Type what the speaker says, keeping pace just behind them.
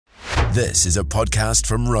This is a podcast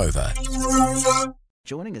from Rover.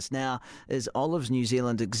 Joining us now is Olives New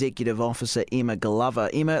Zealand Executive Officer Emma Glover.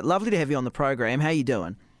 Emma, lovely to have you on the program. How are you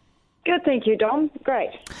doing? Good, thank you, Dom. Great.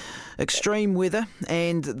 Extreme weather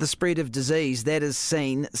and the spread of disease, that has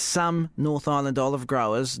seen some North Island olive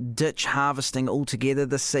growers ditch harvesting altogether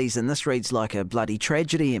this season. This reads like a bloody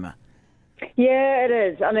tragedy, Emma. Yeah, it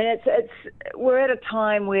is. I mean, we're at a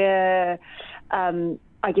time where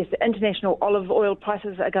I guess the international olive oil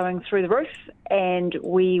prices are going through the roof, and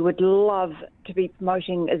we would love to be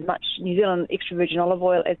promoting as much New Zealand extra virgin olive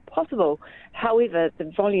oil as possible. However, the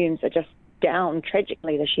volumes are just down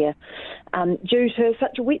tragically this year due to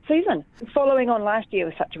such a wet season. Following on last year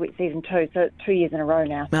with such a wet season too, so it's 2 years in a row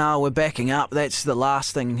now. No, we're backing up. That's the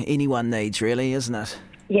last thing anyone needs, really, isn't it?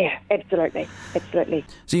 Yeah, absolutely.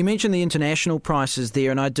 So you mentioned the international prices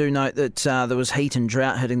there, and I do note that there was heat and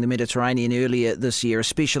drought hitting the Mediterranean earlier this year,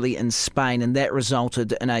 especially in Spain, and that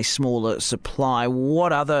resulted in a smaller supply.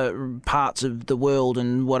 What other parts of the world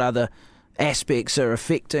and what other aspects are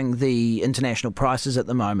affecting the international prices at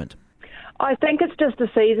the moment? I think it's just the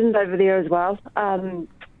seasons over there as well.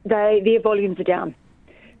 Their volumes are down.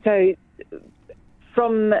 So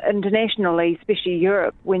from internationally, especially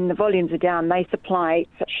Europe, when the volumes are down, they supply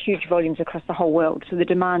such huge volumes across the whole world. So the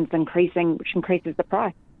demand's increasing, which increases the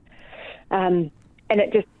price. And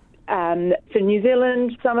it just for New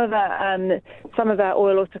Zealand, some of our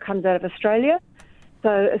oil also comes out of Australia. So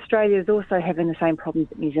Australia is also having the same problems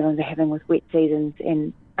that New Zealand are having with wet seasons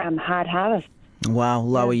and hard harvests. Wow,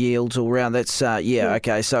 lower yields all round. That's,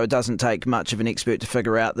 okay, so it doesn't take much of an expert to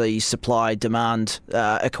figure out the supply-demand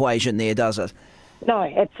equation there, does it? No,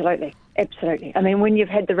 absolutely. I mean, when you've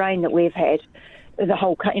had the rain that we've had, the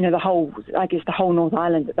whole North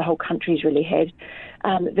Island that the whole country's really had,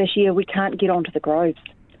 this year we can't get onto the groves.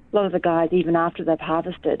 A lot of the guys, even after they've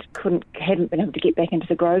harvested, hadn't been able to get back into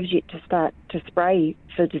the groves yet to start to spray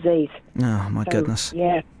for disease. Oh, my goodness.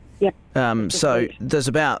 Yeah. Yep. So there's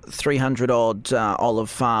about 300 odd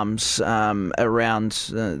olive farms around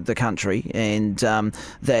the country, and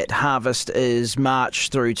that harvest is March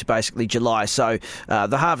through to basically July. So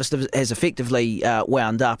the harvest has effectively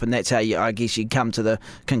wound up, and that's how I guess you come to the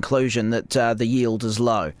conclusion that the yield is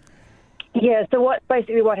low. Yeah, so what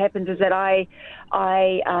happens is that I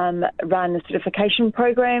run a certification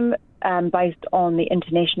program based on the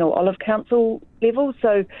International Olive Council level.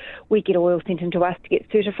 So we get oil sent into us to get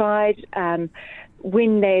certified.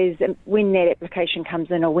 When that application comes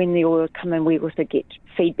in, or when the oils come in, we also get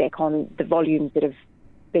feedback on the volumes that have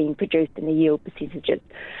been produced and the yield percentages.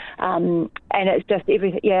 And it's just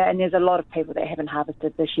everything. Yeah, and there's a lot of people that haven't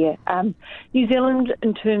harvested this year. New Zealand,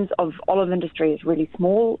 in terms of olive industry, is really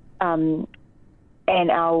small. And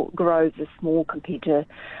our groves are small compared to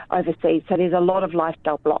overseas. So there's a lot of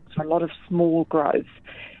lifestyle blocks for a lot of small groves.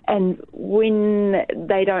 And when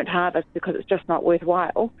they don't harvest because it's just not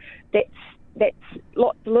worthwhile, that's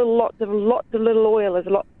lots of little oil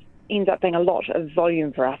ends up being a lot of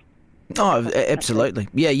volume for us. Oh, absolutely.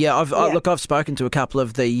 Yeah. I've spoken to a couple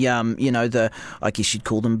of the, I guess you'd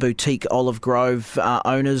call them boutique olive grove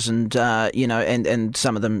owners, and and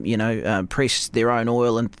some of them, press their own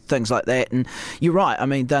oil and things like that. And you're right. I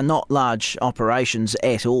mean, they're not large operations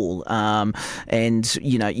at all. And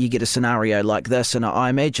you get a scenario like this, and I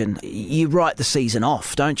imagine you write the season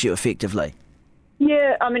off, don't you? Effectively.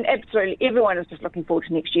 Yeah, I mean, absolutely. Everyone is just looking forward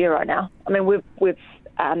to next year right now. I mean, we've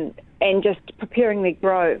and just preparing their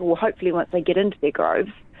grove, or hopefully once they get into their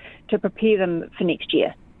groves, to prepare them for next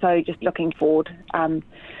year. So just looking forward.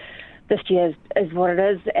 This year is what it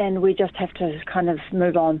is, and we just have to kind of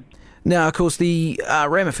move on. Now, of course, the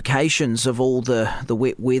ramifications of all the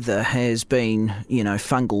wet weather has been,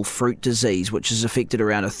 fungal fruit disease, which has affected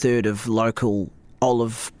around a third of local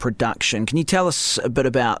olive production. Can you tell us a bit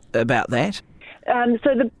about that?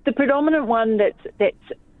 So the predominant one that's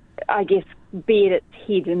I guess bared its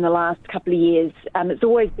head in the last couple of years, it's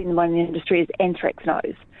always been the one in the industry, is anthrax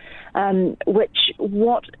nose, it's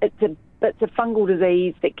a fungal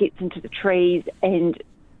disease that gets into the trees, and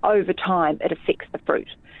over time it affects the fruit.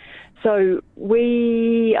 So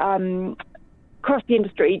we, across the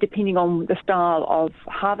industry, depending on the style of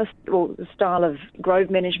harvest or the style of grove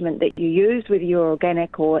management that you use, whether you're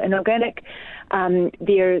organic or inorganic,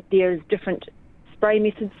 there's different spray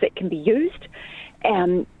methods that can be used,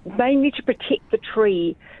 mainly to protect the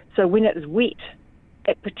tree. So when it is wet,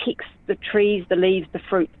 it protects the trees, the leaves, the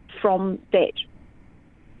fruit from that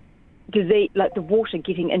disease, like the water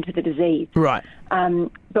getting into the disease. Right.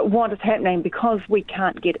 But what is happening, because we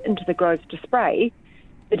can't get into the groves to spray,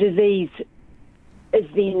 the disease is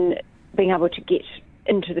then being able to get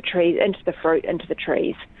into the trees, into the fruit, into the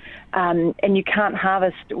trees. And you can't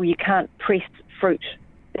harvest or you can't press fruit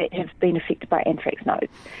that has been affected by anthrax nodes.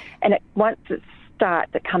 And once it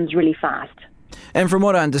starts, it comes really fast. And from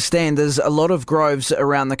what I understand, there's a lot of groves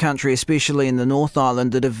around the country, especially in the North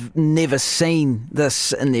Island, that have never seen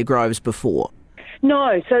this in their groves before.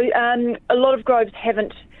 No, so a lot of groves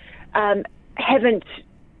haven't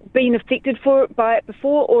been affected by it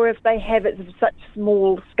before, or if they have, it's of such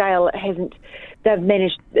small scale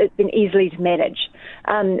it's been easily to manage.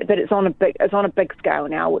 But it's on a big scale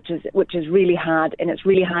now, which is really hard, and it's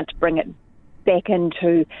really hard to bring it back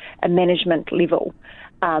into a management level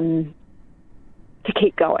to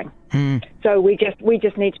keep going. So we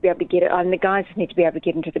just need to be able to get it, and the guys just need to be able to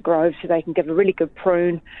get into the grove so they can give a really good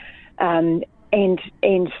prune and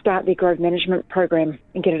start their grove management program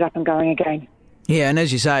and get it up and going again. Yeah, and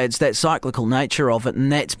as you say, it's that cyclical nature of it,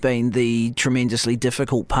 and that's been the tremendously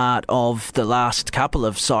difficult part of the last couple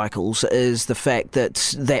of cycles, is the fact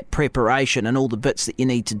that preparation and all the bits that you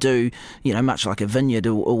need to do, much like a vineyard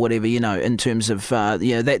or whatever, in terms of,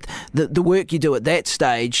 that the work you do at that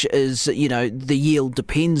stage is, the yield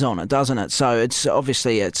depends on it, doesn't it? So it's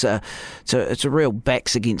obviously it's a real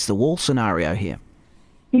backs against the wall scenario here.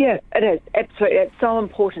 Yeah, it is, absolutely. It's so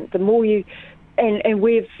important. The more you... And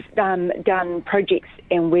we've done projects,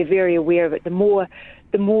 and we're very aware of it. The more,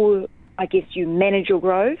 I guess, you manage your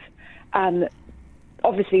grove,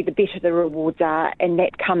 obviously the better the rewards are, and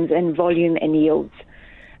that comes in volume and yields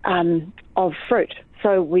of fruit.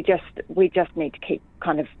 So we just need to keep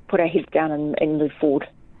kind of put our heads down and move forward.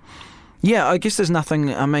 Yeah, I guess there's nothing,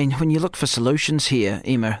 when you look for solutions here,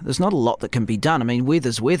 Emma, there's not a lot that can be done.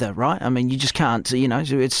 Weather's weather, right? You just can't,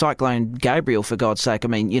 it's Cyclone Gabriel, for God's sake.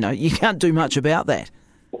 You can't do much about that.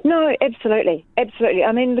 No, absolutely. Absolutely.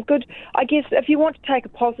 I guess if you want to take a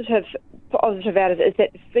positive out of it, is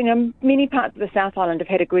that, many parts of the South Island have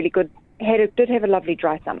had did have a lovely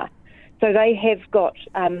dry summer. So they have got,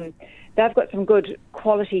 they've got some good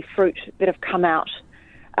quality fruit that have come out.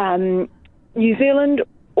 New Zealand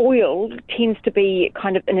oil tends to be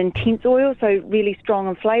kind of an intense oil, so really strong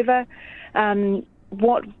in flavour.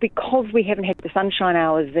 Because we haven't had the sunshine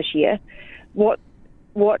hours this year, what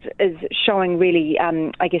is showing really,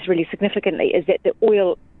 really significantly, is that the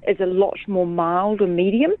oil is a lot more mild or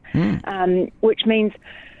medium, which means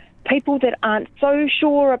people that aren't so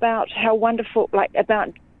sure about how wonderful, about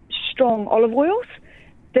strong olive oils,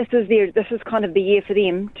 this is kind of the year for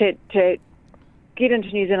them to get into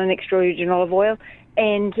New Zealand extra virgin olive oil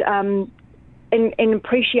and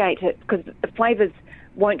appreciate it, because the flavours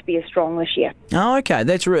won't be as strong this year. Oh, okay.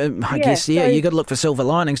 That's I guess you got to look for silver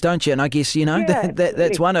linings, don't you? And I guess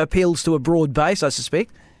that's one appeals to a broad base, I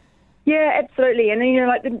suspect. Yeah, absolutely. And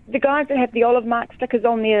then the guys that have the olive mark stickers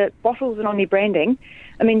on their bottles and on their branding,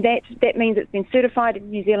 that means it's been certified in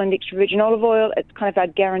New Zealand extra virgin olive oil. It's kind of our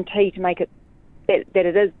guarantee to make it that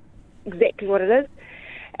it is exactly what it is.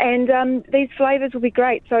 And these flavours will be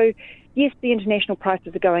great. So yes, the international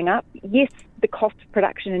prices are going up. Yes, the cost of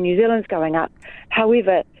production in New Zealand is going up.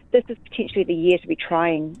 However, this is potentially the year to be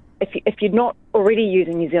trying. If you're not already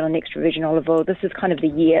using New Zealand extra virgin olive oil, this is kind of the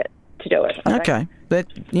year to do it. Okay.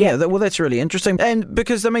 That's really interesting. And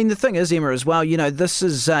because, the thing is, Emma, as well, this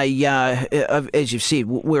is as you've said,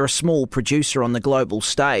 we're a small producer on the global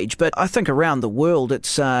stage, but I think around the world it's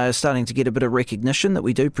starting to get a bit of recognition that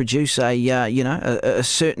we do produce a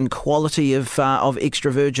certain quality of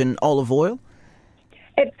extra virgin olive oil.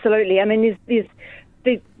 Absolutely.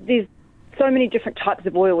 There's so many different types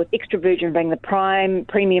of oil, with extra virgin being the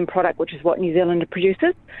premium product, which is what New Zealand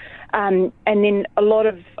produces. And then a lot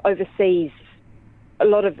of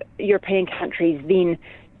European countries then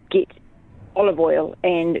get olive oil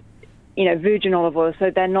and, virgin olive oil.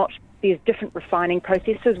 So there's different refining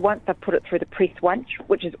processes. Once they've put it through the press once,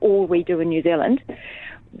 which is all we do in New Zealand,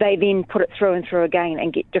 they then put it through and through again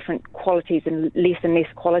and get different qualities and less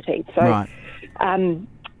quality. So right.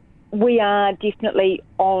 We are definitely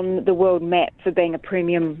on the world map for being a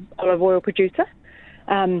premium olive oil producer.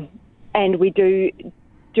 And we do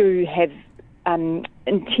have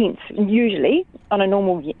intense, usually in a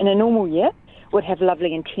normal year, would have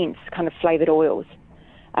lovely intense kind of flavoured oils.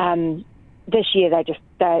 This year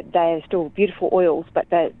they're still beautiful oils, but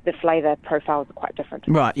the flavour profiles are quite different.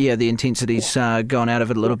 Right, yeah, the intensity's gone out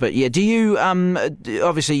of it a little bit. Yeah, do you,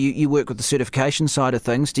 obviously you work with the certification side of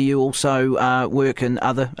things, do you also work in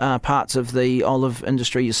other parts of the olive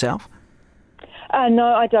industry yourself?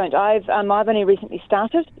 No, I don't. I've only recently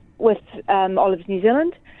started with Olives New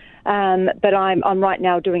Zealand, but I'm right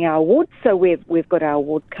now doing our awards. So we've got our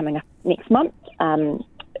award coming up next month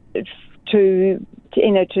to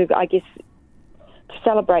I guess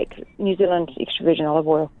celebrate New Zealand extra virgin olive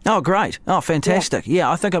oil. Oh, great. Oh, fantastic.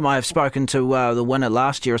 Yeah, I think I might have spoken to the winner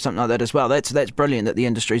last year or something like that as well. That's brilliant that the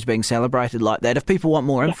industry's being celebrated like that. If people want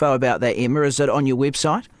more info about that, Emma, is it on your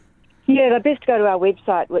website? Yeah, they're best to go to our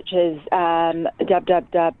website, which is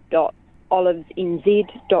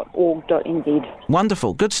www.olivesenz.org.nz.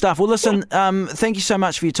 Wonderful. Good stuff. Well, listen, thank you so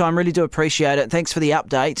much for your time. Really do appreciate it. Thanks for the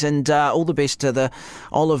update, and all the best to the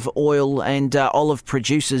olive oil and olive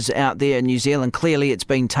producers out there in New Zealand. Clearly it's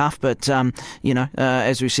been tough, but,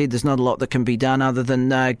 as we said, there's not a lot that can be done other than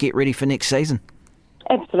get ready for next season.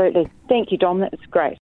 Absolutely. Thank you, Dom. That's great.